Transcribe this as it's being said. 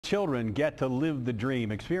children get to live the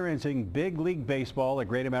dream, experiencing big league baseball at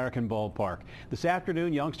Great American Ballpark. This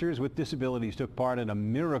afternoon, youngsters with disabilities took part in a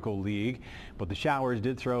Miracle League, but the showers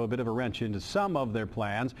did throw a bit of a wrench into some of their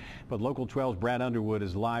plans. But Local 12's Brad Underwood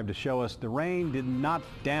is live to show us the rain did not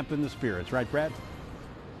dampen the spirits. Right, Brad?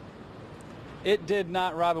 It did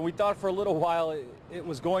not, Robin. We thought for a little while it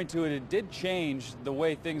was going to, and it did change the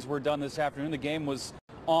way things were done this afternoon. The game was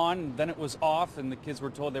on, then it was off, and the kids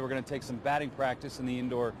were told they were going to take some batting practice in the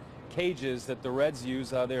indoor cages that the Reds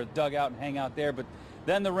use. They're dug out and hang out there. But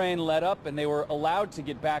then the rain let up, and they were allowed to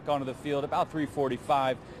get back onto the field about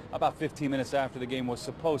 3:45, about 15 minutes after the game was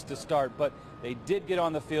supposed to start. But they did get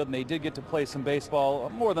on the field, and they did get to play some baseball.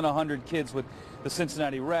 More than 100 kids with the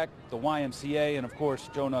Cincinnati Rec, the YMCA, and of course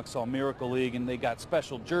Joe Nuxall Miracle League, and they got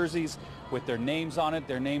special jerseys with their names on it.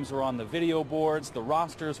 Their names were on the video boards. The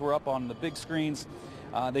rosters were up on the big screens.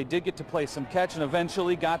 They did get to play some catch and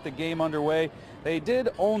eventually got the game underway. They did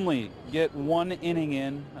only get one inning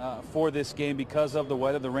in for this game because of the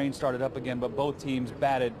weather. The rain started up again, but both teams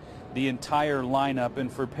batted the entire lineup.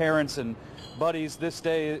 And for parents and buddies, this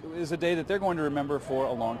day is a day that they're going to remember for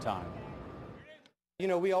a long time. You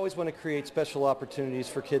know, we always want to create special opportunities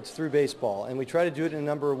for kids through baseball, and we try to do it in a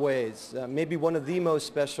number of ways. Maybe one of the most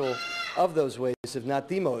special of those ways, if not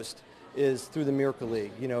the most, is through the Miracle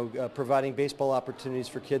League, providing baseball opportunities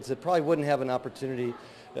for kids that probably wouldn't have an opportunity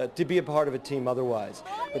to be a part of a team otherwise.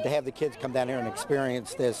 But to have the kids come down here and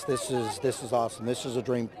experience this is awesome. This is a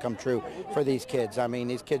dream come true for these kids. I mean,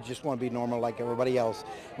 these kids just want to be normal like everybody else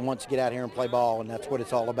and want to get out here and play ball, and that's what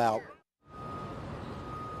it's all about.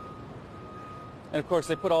 And of course,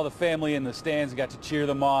 they put all the family in the stands, got to cheer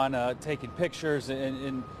them on, taking pictures,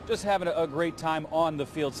 and just having a great time on the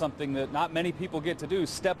field, something that not many people get to do,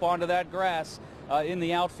 step onto that grass in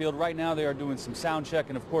the outfield. Right now, they are doing some sound check,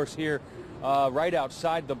 and of course here, right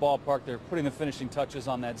outside the ballpark, they're putting the finishing touches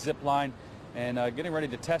on that zip line and getting ready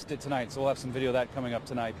to test it tonight. So we'll have some video of that coming up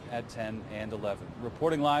tonight at 10 and 11.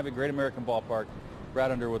 Reporting live at Great American Ballpark,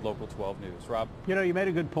 Brad Underwood, Local 12 News. Rob? You know, you made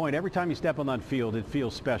a good point. Every time you step on that field, it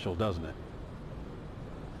feels special, doesn't it?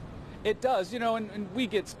 It does, and we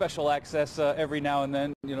get special access every now and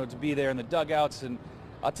then, to be there in the dugouts. And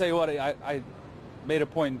I'll tell you what, I made a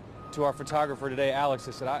point to our photographer today, Alex.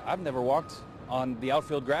 I said, I've never walked on the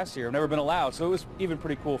outfield grass here. I've never been allowed. So it was even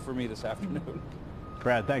pretty cool for me this afternoon.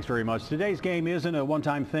 Brad, thanks very much. Today's game isn't a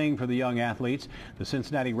one-time thing for the young athletes. The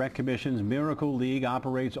Cincinnati Rec Commission's Miracle League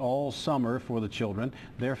operates all summer for the children,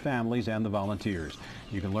 their families, and the volunteers.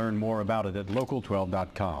 You can learn more about it at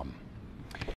local12.com.